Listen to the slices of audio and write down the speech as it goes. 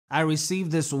I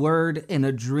received this word in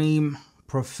a dream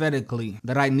prophetically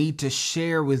that I need to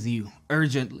share with you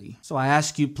urgently. So I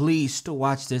ask you please to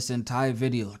watch this entire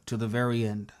video to the very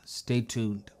end. Stay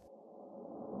tuned.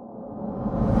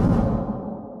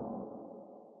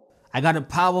 I got a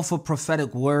powerful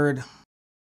prophetic word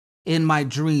in my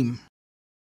dream.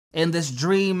 In this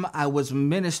dream, I was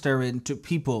ministering to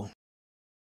people,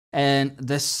 and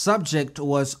the subject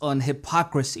was on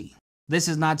hypocrisy. This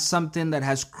is not something that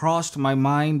has crossed my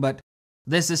mind, but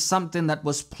this is something that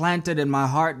was planted in my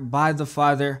heart by the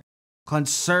Father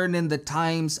concerning the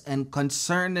times and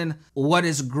concerning what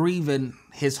is grieving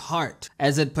his heart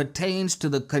as it pertains to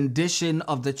the condition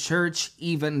of the church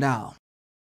even now.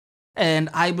 And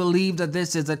I believe that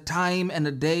this is a time and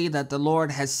a day that the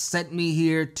Lord has sent me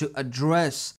here to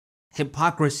address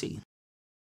hypocrisy,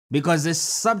 because this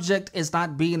subject is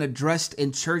not being addressed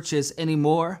in churches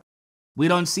anymore. We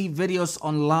don't see videos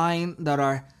online that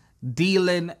are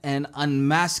dealing and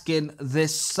unmasking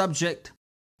this subject.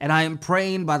 And I am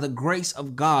praying by the grace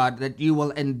of God that you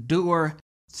will endure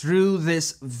through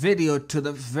this video to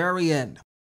the very end,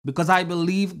 because I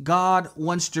believe God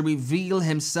wants to reveal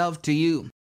himself to you.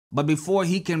 But before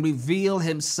he can reveal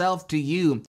himself to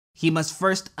you, he must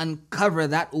first uncover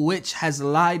that which has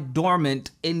lied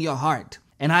dormant in your heart.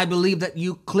 And I believe that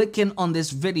you clicking on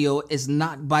this video is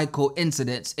not by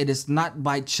coincidence. It is not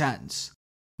by chance.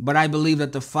 But I believe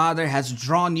that the Father has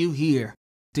drawn you here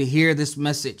to hear this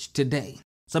message today.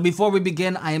 So before we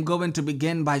begin, I am going to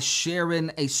begin by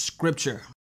sharing a scripture.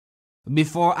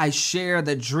 Before I share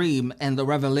the dream and the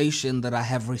revelation that I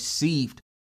have received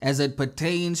as it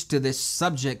pertains to this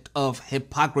subject of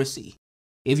hypocrisy.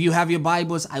 If you have your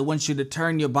Bibles, I want you to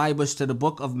turn your Bibles to the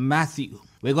book of Matthew.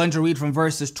 We're going to read from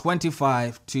verses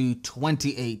 25 to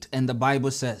 28, and the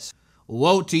Bible says,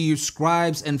 "Woe to you,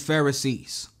 scribes and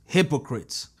Pharisees,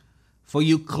 hypocrites, for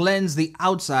you cleanse the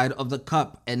outside of the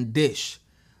cup and dish,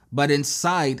 but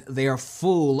inside they are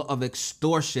full of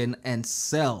extortion and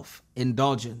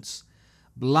self-indulgence.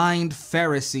 Blind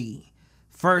Pharisee,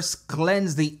 first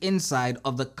cleanse the inside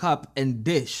of the cup and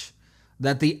dish,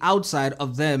 that the outside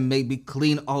of them may be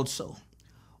clean also.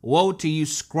 Woe to you,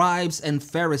 scribes and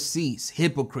Pharisees,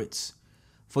 hypocrites,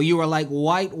 for you are like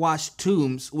whitewashed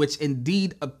tombs, which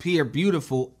indeed appear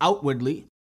beautiful outwardly,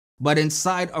 but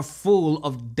inside are full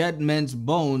of dead men's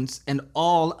bones and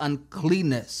all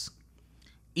uncleanness.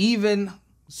 Even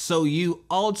so you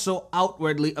also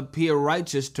outwardly appear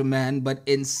righteous to man, but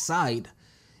inside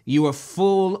you are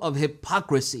full of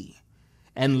hypocrisy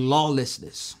and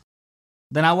lawlessness."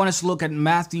 Then I want us to look at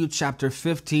Matthew chapter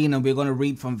 15, and we're going to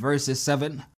read from verses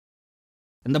 7.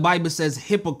 And the Bible says,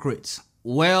 "Hypocrites,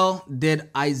 well did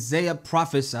Isaiah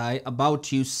prophesy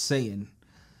about you, saying,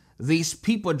 These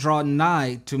people draw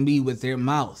nigh to me with their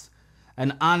mouth,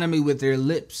 and honor me with their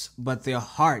lips, but their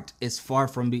heart is far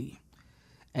from me.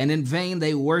 And in vain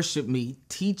they worship me,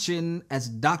 teaching as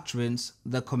doctrines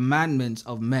the commandments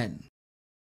of men.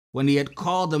 When he had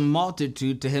called the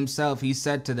multitude to himself, he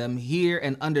said to them, Hear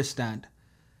and understand.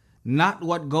 Not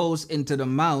what goes into the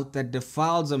mouth that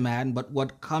defiles a man, but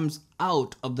what comes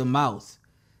out of the mouth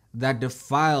that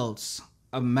defiles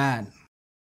a man."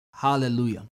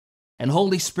 Hallelujah. And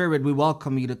Holy Spirit, we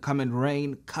welcome you to come and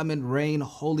reign,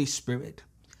 Holy Spirit.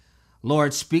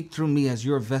 Lord, speak through me as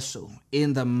your vessel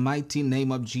in the mighty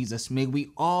name of Jesus. May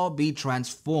we all be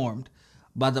transformed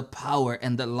by the power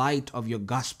and the light of your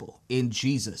gospel in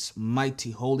Jesus'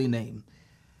 mighty holy name.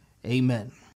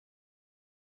 Amen.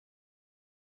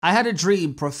 I had a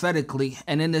dream prophetically,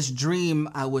 and in this dream,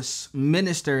 I was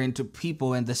ministering to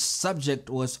people, and the subject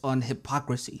was on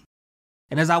hypocrisy.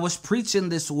 And as I was preaching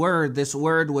this word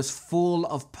was full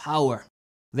of power.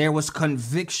 There was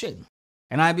conviction,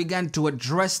 and I began to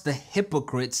address the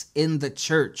hypocrites in the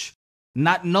church,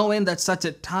 not knowing that such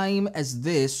a time as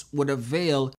this would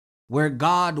avail where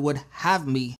God would have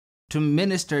me to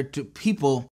minister to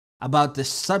people about the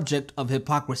subject of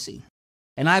hypocrisy.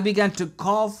 And I began to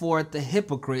call forth the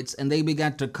hypocrites, and they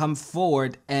began to come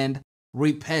forward and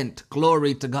repent.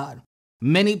 Glory to God.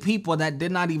 Many people that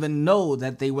did not even know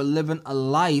that they were living a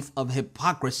life of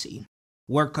hypocrisy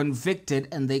were convicted,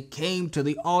 and they came to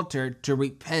the altar to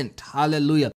repent.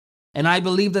 Hallelujah. And I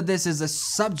believe that this is a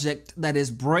subject that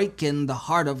is breaking the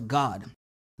heart of God.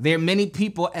 There are many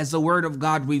people, as the word of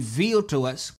God revealed to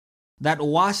us, that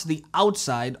wash the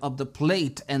outside of the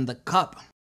plate and the cup.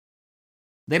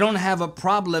 They don't have a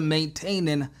problem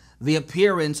maintaining the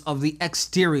appearance of the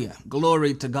exterior.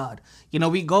 Glory to God. You know,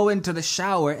 we go into the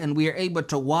shower and we are able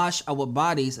to wash our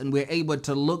bodies and we're able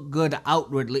to look good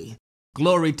outwardly.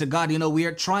 Glory to God. You know, we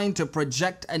are trying to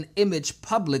project an image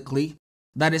publicly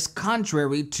that is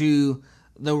contrary to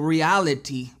the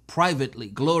reality privately.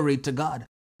 Glory to God.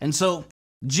 And so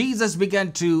Jesus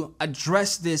began to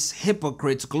address these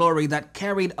hypocrites, glory, that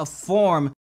carried a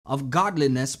form of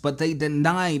godliness, but they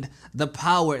denied the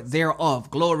power thereof.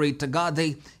 Glory to God.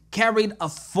 They carried a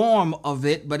form of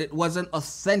it, but it wasn't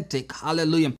authentic.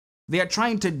 Hallelujah. They are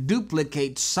trying to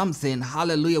duplicate something,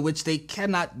 hallelujah, which they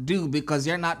cannot do because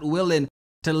they're not willing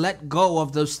to let go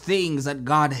of those things that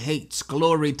God hates.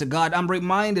 Glory to God. I'm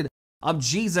reminded of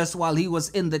Jesus while he was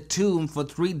in the tomb for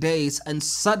 3 days, and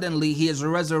suddenly he is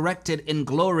resurrected in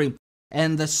glory,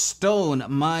 and the stone,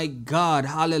 my God,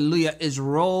 hallelujah, is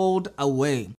rolled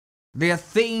away. There are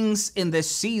things in this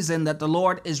season that the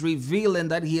Lord is revealing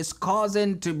that he is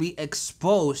causing to be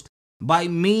exposed by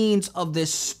means of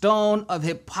this stone of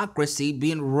hypocrisy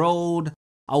being rolled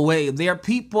away. There are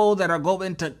people that are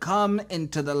going to come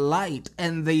into the light,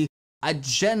 and the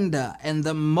agenda and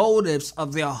the motives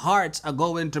of their hearts are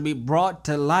going to be brought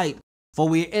to light. For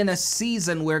we're in a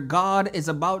season where God is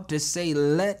about to say,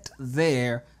 let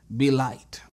there be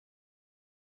light.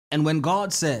 And when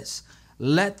God says,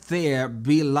 let there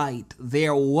be light,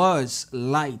 there was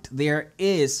light, there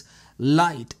is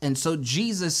light. And so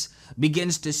Jesus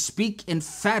begins to speak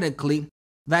emphatically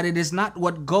that it is not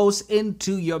what goes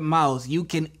into your mouth. You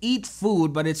can eat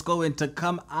food, but it's going to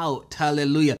come out.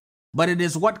 Hallelujah. But it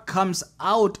is what comes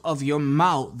out of your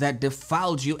mouth that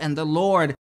defiles you. And the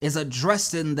Lord is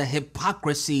addressing the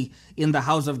hypocrisy in the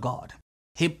house of God.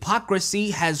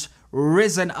 Hypocrisy has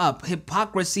risen up.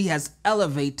 Hypocrisy has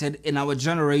elevated in our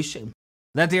generation.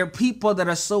 That there are people that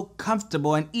are so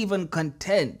comfortable and even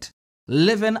content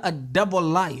living a double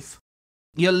life.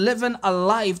 You're living a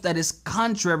life that is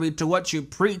contrary to what you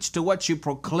preach, to what you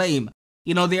proclaim.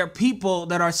 You know, there are people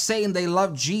that are saying they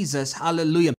love Jesus,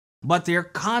 hallelujah, but their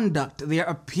conduct, their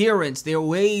appearance, their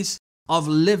ways of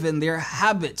living, their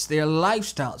habits, their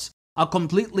lifestyles are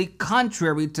completely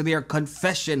contrary to their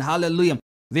confession, hallelujah.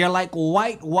 They're like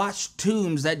whitewashed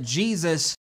tombs that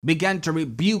Jesus began to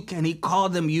rebuke, and he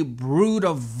called them, you brood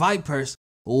of vipers.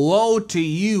 Woe to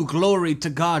you, glory to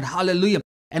God, hallelujah.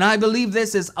 And I believe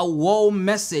this is a woe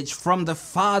message from the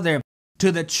Father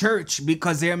to the church,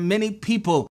 because there are many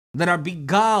people that are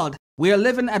beguiled. We are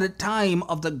living at a time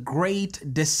of the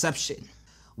great deception.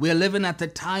 We are living at the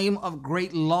time of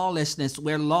great lawlessness,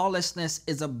 where lawlessness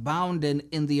is abounding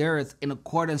in the earth in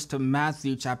accordance to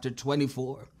Matthew chapter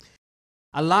 24.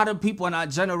 A lot of people in our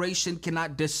generation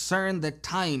cannot discern the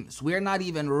times. We're not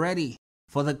even ready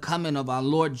for the coming of our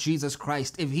Lord Jesus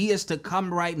Christ. If he is to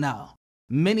come right now,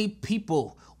 many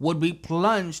people would be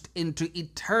plunged into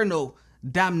eternal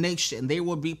damnation. They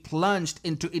would be plunged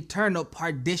into eternal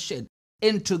perdition,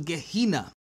 into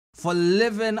Gehenna, for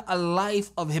living a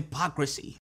life of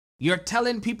hypocrisy. You're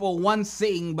telling people one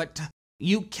thing, but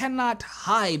you cannot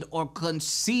hide or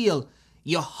conceal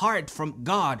your heart from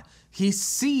God. He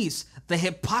sees the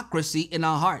hypocrisy in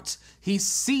our hearts. He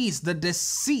sees the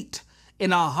deceit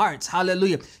in our hearts.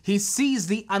 Hallelujah. He sees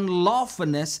the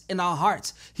unlawfulness in our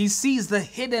hearts. He sees the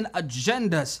hidden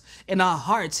agendas in our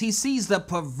hearts. He sees the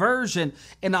perversion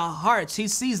in our hearts. He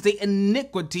sees the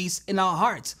iniquities in our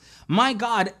hearts. My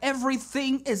God,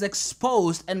 everything is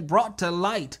exposed and brought to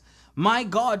light. My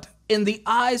God, in the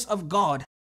eyes of God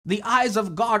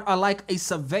are like a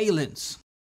surveillance,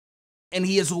 and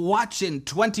he is watching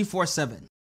 24/7.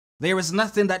 There is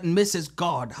nothing that misses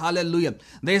God. Hallelujah.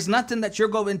 There's nothing that you're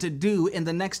going to do in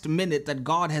the next minute that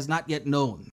God has not yet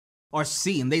known or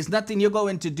seen. There's nothing you're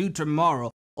going to do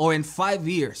tomorrow or in 5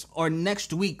 years or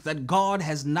next week that God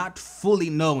has not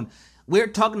fully known. We're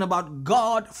talking about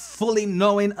God fully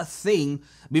knowing a thing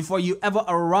before you ever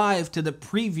arrive to the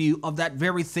preview of that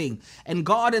very thing. And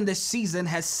God in this season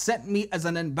has sent me as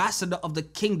an ambassador of the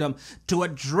kingdom to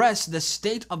address the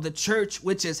state of the church,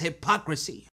 which is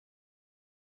hypocrisy.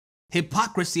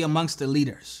 Hypocrisy amongst the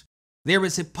leaders. There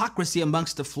is hypocrisy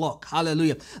amongst the flock.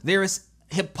 Hallelujah. There is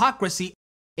hypocrisy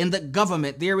in the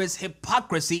government. There is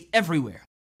hypocrisy everywhere.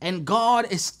 And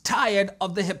God is tired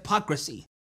of the hypocrisy.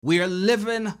 We are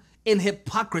living in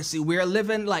hypocrisy. We are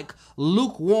living like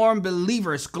lukewarm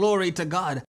believers. Glory to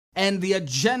God. And the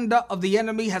agenda of the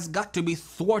enemy has got to be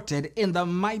thwarted in the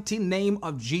mighty name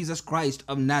of Jesus Christ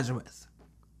of Nazareth.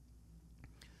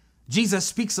 Jesus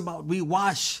speaks about we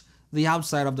wash the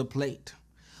outside of the plate.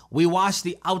 We wash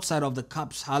the outside of the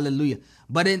cups. Hallelujah.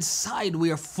 But inside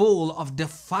we are full of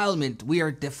defilement. We are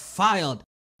defiled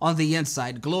on the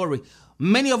inside. Glory.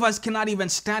 Many of us cannot even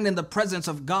stand in the presence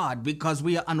of God because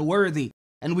we are unworthy.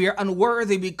 And we are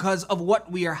unworthy because of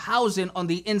what we are housing on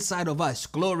the inside of us.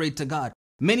 Glory to God.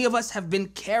 Many of us have been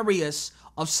carriers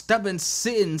of stubborn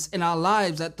sins in our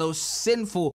lives, that those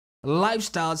sinful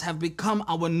lifestyles have become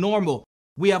our normal.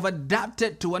 We have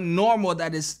adapted to a normal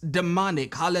that is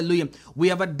demonic. Hallelujah. We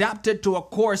have adapted to a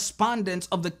correspondence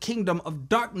of the kingdom of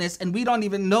darkness, and we don't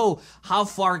even know how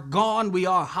far gone we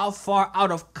are, how far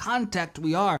out of contact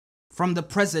we are from the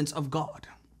presence of God.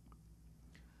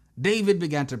 David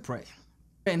began to pray,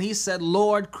 and he said,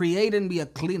 Lord, create in me a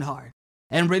clean heart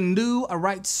and renew a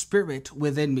right spirit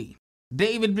within me.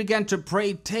 David began to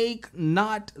pray, take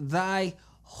not thy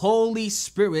Holy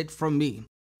Spirit from me,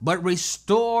 but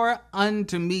restore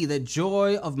unto me the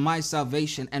joy of my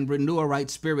salvation and renew a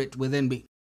right spirit within me.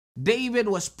 David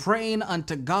was praying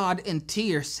unto God in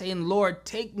tears, saying, Lord,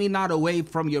 take me not away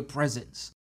from your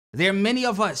presence. There are many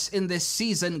of us in this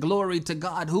season, glory to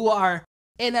God, who are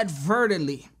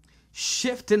inadvertently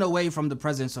shifting away from the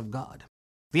presence of God.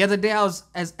 The other day,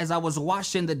 as I was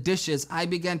washing the dishes, I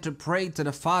began to pray to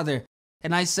the Father,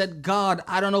 and I said, God,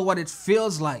 I don't know what it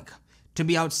feels like to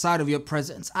be outside of your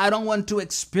presence. I don't want to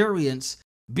experience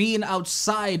being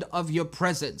outside of your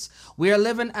presence. We are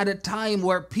living at a time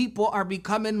where people are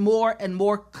becoming more and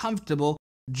more comfortable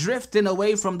drifting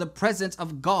away from the presence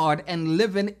of God and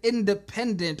living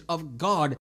independent of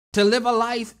God. To live a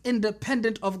life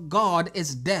independent of God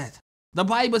is death. The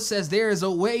Bible says there is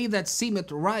a way that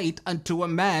seemeth right unto a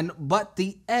man, but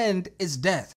the end is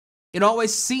death. It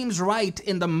always seems right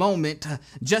in the moment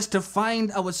just to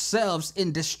find ourselves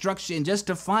in destruction, just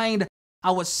to find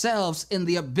ourselves in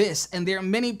the abyss. And there are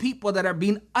many people that are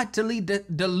being utterly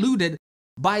deluded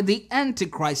by the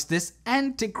Antichrist, this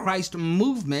Antichrist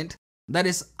movement that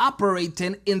is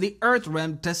operating in the earth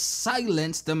realm to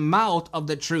silence the mouth of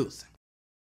the truth.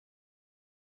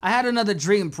 I had another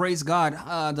dream, praise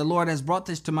God. The Lord has brought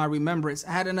this to my remembrance.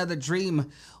 I had another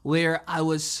dream where I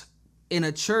was in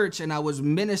a church and I was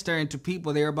ministering to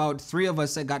people. There were about 3 of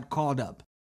us that got called up.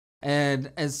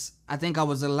 And as I think I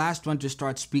was the last one to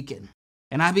start speaking.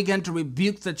 And I began to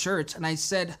rebuke the church. And I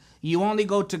said, you only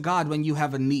go to God when you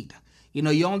have a need.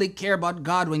 You only care about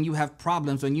God when you have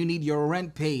problems, when you need your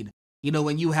rent paid.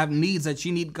 When you have needs that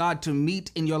you need God to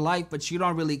meet in your life, but you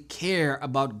don't really care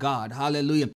about God.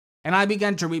 Hallelujah. And I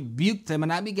began to rebuke them,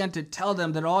 and I began to tell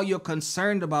them that all you're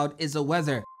concerned about is the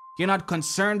weather. You're not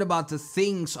concerned about the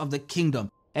things of the kingdom.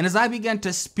 And as I began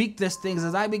to speak these things,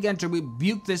 as I began to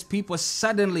rebuke these people,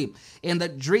 suddenly in the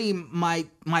dream, my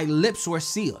lips were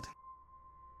sealed.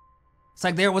 It's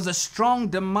like there was a strong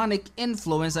demonic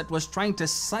influence that was trying to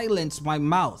silence my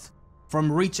mouth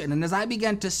from reaching. And as I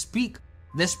began to speak,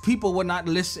 these people would not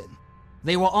listen.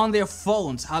 They were on their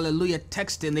phones, hallelujah,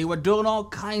 texting. They were doing all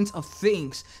kinds of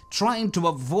things, trying to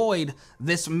avoid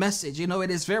this message.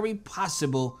 It is very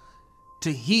possible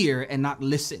to hear and not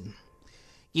listen.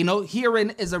 Hearing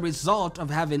is a result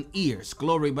of having ears,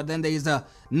 glory. But then there's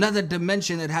another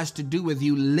dimension that has to do with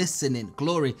you listening,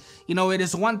 glory. It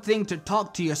is one thing to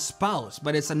talk to your spouse,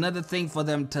 but it's another thing for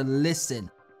them to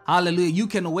listen. Hallelujah. You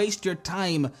can waste your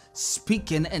time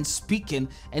speaking and speaking,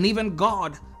 and even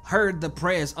God heard the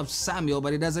prayers of Samuel,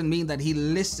 but it doesn't mean that he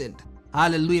listened.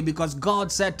 Hallelujah. Because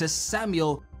God said to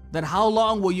Samuel that how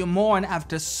long will you mourn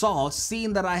after Saul,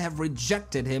 seeing that I have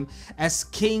rejected him as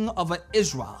king of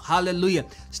Israel? Hallelujah.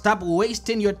 Stop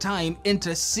wasting your time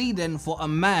interceding for a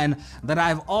man that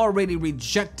I've already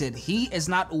rejected. He is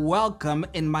not welcome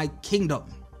in my kingdom.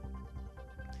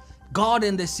 God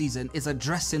in this season is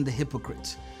addressing the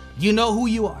hypocrites. You know who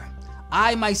you are.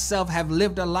 I myself have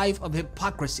lived a life of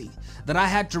hypocrisy that I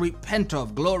had to repent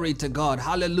of. Glory to God.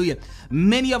 Hallelujah.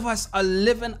 Many of us are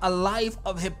living a life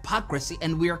of hypocrisy,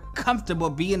 and we are comfortable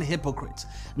being hypocrites,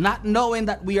 not knowing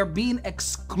that we are being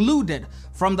excluded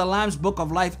from the Lamb's Book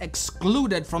of Life,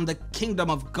 excluded from the kingdom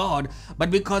of God.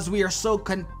 But because we are so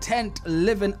content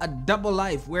living a double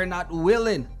life, we're not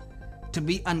willing to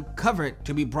be uncovered,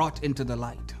 to be brought into the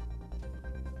light.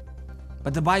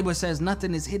 But the Bible says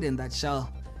nothing is hidden that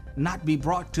shall not be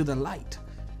brought to the light.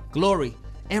 Glory.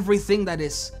 Everything that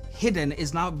is hidden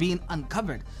is now being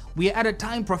uncovered. We are at a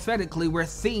time prophetically where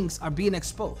things are being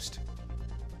exposed.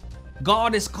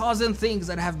 God is causing things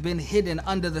that have been hidden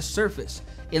under the surface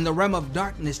in the realm of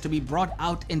darkness to be brought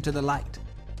out into the light.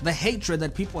 The hatred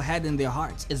that people had in their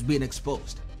hearts is being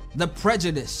exposed. The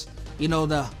prejudice,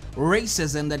 the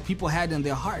racism that people had in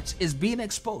their hearts is being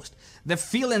exposed. The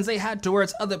feelings they had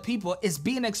towards other people is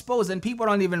being exposed, and people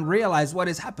don't even realize what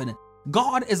is happening.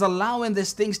 God is allowing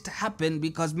these things to happen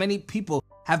because many people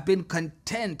have been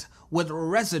content with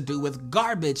residue, with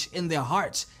garbage in their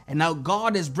hearts. And now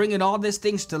God is bringing all these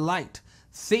things to light.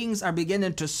 Things are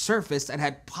beginning to surface that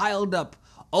had piled up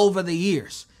over the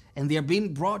years, and they're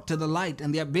being brought to the light,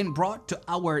 and they're being brought to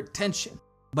our attention.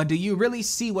 But do you really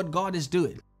see what God is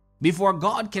doing? Before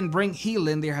God can bring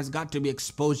healing, there has got to be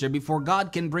exposure. Before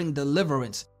God can bring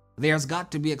deliverance, there's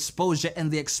got to be exposure,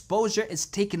 and the exposure is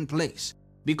taking place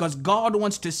because God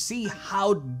wants to see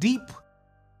how deep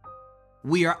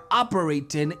we are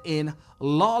operating in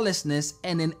lawlessness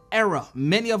and in error.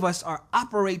 Many of us are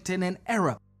operating in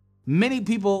error. Many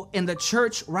people in the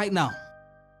church right now,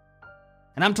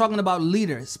 and I'm talking about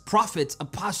leaders, prophets,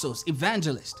 apostles,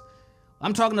 evangelists.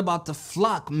 I'm talking about the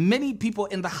flock. Many people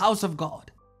in the house of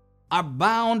God are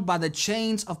bound by the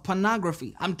chains of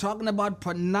pornography. I'm talking about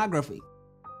pornography.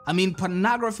 I mean,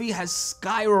 pornography has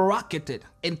skyrocketed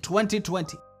in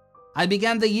 2020. I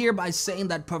began the year by saying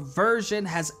that perversion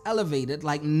has elevated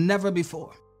like never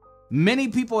before. Many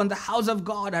people in the house of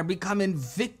God are becoming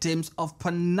victims of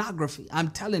pornography. I'm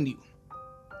telling you.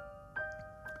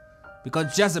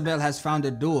 Because Jezebel has found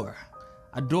a door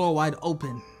wide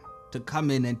open to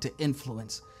come in and to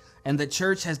influence. And the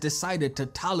church has decided to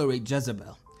tolerate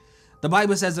Jezebel. The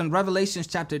Bible says in Revelation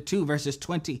chapter 2, verses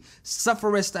 20,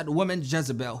 "Sufferest that woman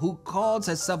Jezebel, who calls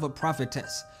herself a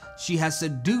prophetess. She has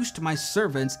seduced my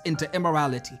servants into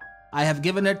immorality. I have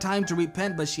given her time to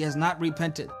repent, but she has not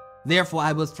repented. Therefore,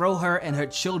 I will throw her and her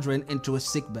children into a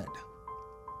sickbed."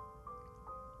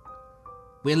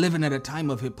 We're living at a time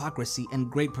of hypocrisy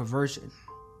and great perversion.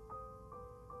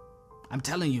 I'm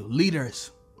telling you,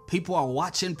 leaders, people are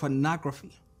watching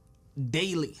pornography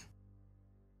daily.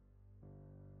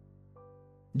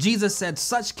 Jesus said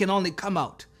such can only come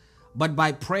out but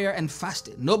by prayer and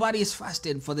fasting. Nobody is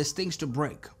fasting for these things to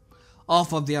break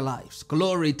off of their lives.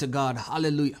 Glory to God.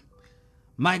 Hallelujah.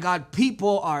 My God,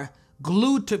 people are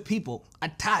glued to people,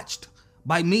 attached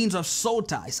by means of soul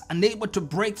ties, unable to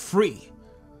break free.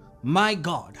 My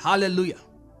God. Hallelujah.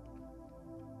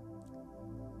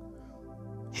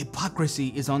 Hypocrisy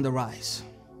is on the rise.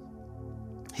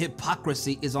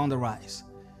 Hypocrisy is on the rise.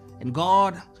 And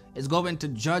God is going to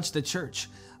judge the church.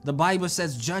 The Bible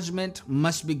says judgment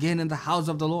must begin in the house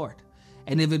of the Lord.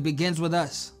 And if it begins with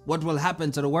us, what will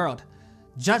happen to the world?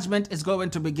 Judgment is going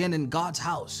to begin in God's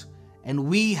house. And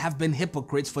we have been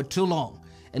hypocrites for too long.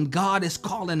 And God is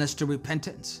calling us to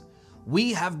repentance.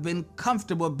 We have been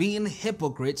comfortable being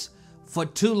hypocrites for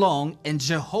too long. And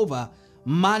Jehovah,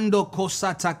 Mando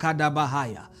Kosata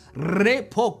Kadabahaya,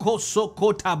 Repo Koso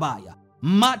Kotabaya,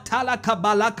 Matala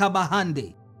Kabala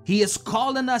Kabahande. He is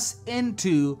calling us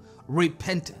into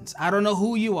repentance. I don't know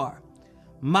who you are,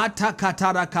 Mata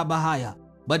Katara Kabahaya,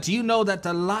 but you know that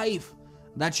the life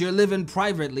that you're living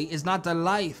privately is not the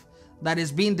life that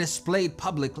is being displayed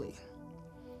publicly.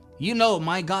 You know,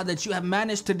 my God, that you have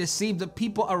managed to deceive the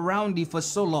people around you for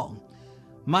so long.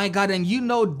 My God, and you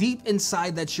know deep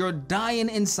inside that you're dying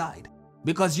inside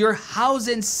because you're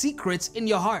housing secrets in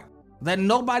your heart that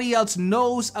nobody else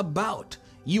knows about.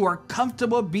 You are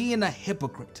comfortable being a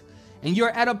hypocrite. And you're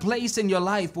at a place in your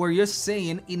life where you're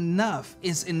saying enough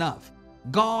is enough.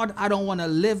 God, I don't want to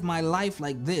live my life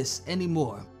like this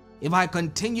anymore. If I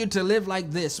continue to live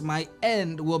like this, my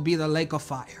end will be the lake of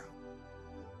fire.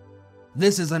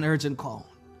 This is an urgent call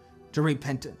to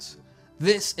repentance.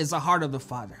 This is the heart of the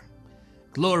Father.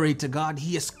 Glory to God.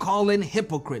 He is calling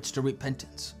hypocrites to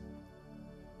repentance.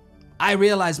 I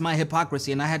realized my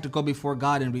hypocrisy and I had to go before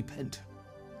God and repent.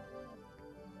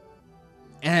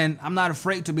 And I'm not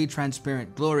afraid to be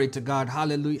transparent. Glory to God.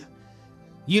 Hallelujah.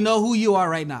 You know who you are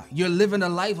right now. You're living a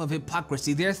life of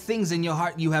hypocrisy. There are things in your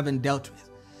heart you haven't dealt with.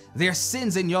 There are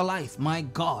sins in your life, my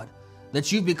God,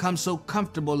 that you've become so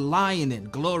comfortable lying in.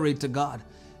 Glory to God.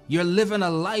 You're living a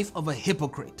life of a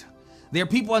hypocrite. There are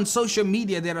people on social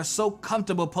media that are so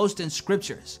comfortable posting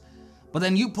scriptures, but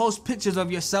then you post pictures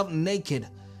of yourself naked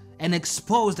and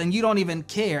exposed and you don't even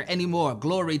care anymore.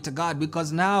 Glory to God,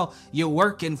 because now you're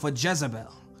working for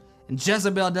Jezebel. And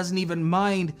Jezebel doesn't even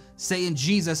mind saying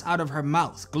Jesus out of her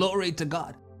mouth. Glory to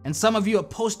God. And some of you are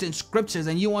posting scriptures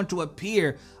and you want to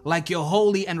appear like you're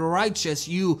holy and righteous.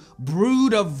 You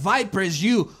brood of vipers,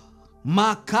 you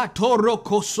makatoro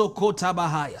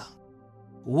kosokotabahaya.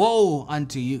 Woe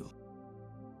unto you,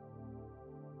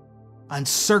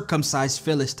 uncircumcised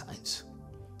Philistines,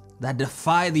 that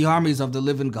defy the armies of the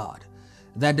living God,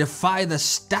 that defy the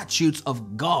statutes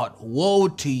of God. Woe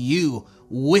to you,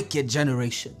 wicked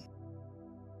generation.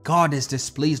 God is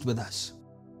displeased with us.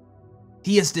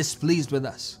 He is displeased with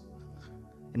us.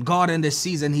 And God in this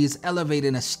season, He is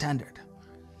elevating a standard.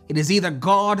 It is either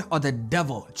God or the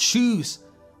devil. Choose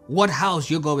what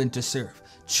house you're going to serve.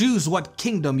 Choose what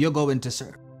kingdom you're going to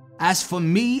serve. As for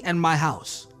me and my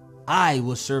house, I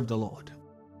will serve the Lord.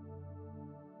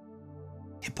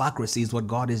 Hypocrisy is what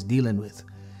God is dealing with.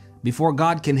 Before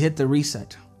God can hit the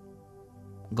reset,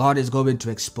 God is going to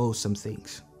expose some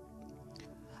things.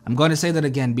 I'm going to say that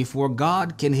again. Before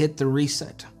God can hit the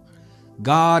reset,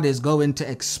 God is going to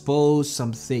expose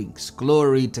some things.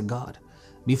 Glory to God.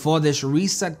 before this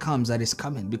reset comes, that is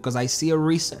coming, because I see a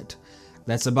reset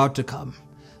that's about to come.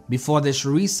 Before this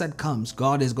reset comes,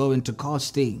 God is going to cause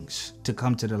things to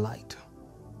come to the light.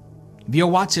 If you're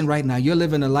watching right now, you're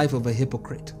living a life of a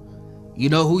hypocrite. You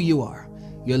know who you are.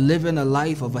 You're living a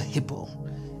life of a hippo.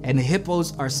 And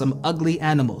hippos are some ugly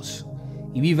animals.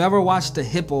 If you've ever watched a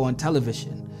hippo on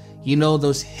television, you know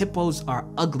those hippos are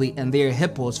ugly, and they're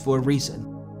hippos for a reason.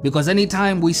 Because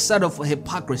anytime we settle for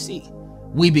hypocrisy,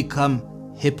 we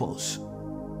become hippos.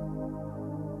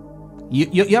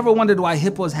 You ever wondered why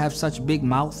hippos have such big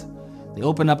mouth? They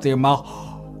open up their mouth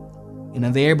and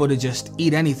then they're able to just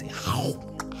eat anything.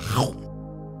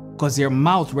 Because their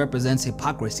mouth represents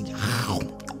hypocrisy.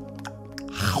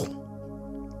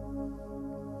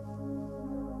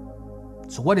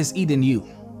 So what is eating you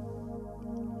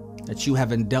that you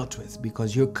haven't dealt with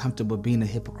because you're comfortable being a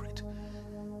hypocrite?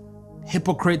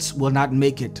 Hypocrites will not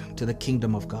make it to the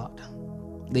kingdom of God.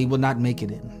 They will not make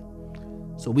it in.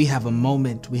 So we have a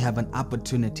moment, we have an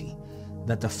opportunity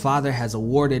that the Father has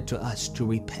awarded to us to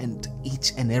repent,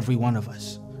 each and every one of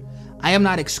us. I am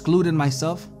not excluding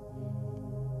myself.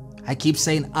 I keep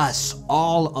saying us,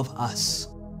 all of us.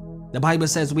 The Bible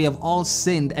says we have all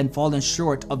sinned and fallen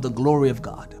short of the glory of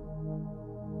God.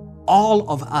 All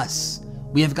of us,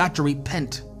 we have got to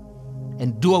repent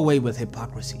and do away with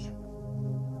hypocrisy.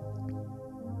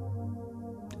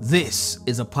 This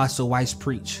is Apostle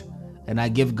WisePreach, and I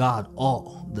give God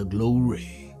all the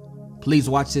glory. Please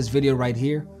watch this video right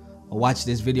here, or watch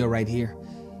this video right here.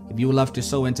 If you would love to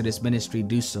sow into this ministry,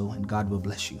 do so, and God will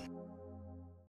bless you.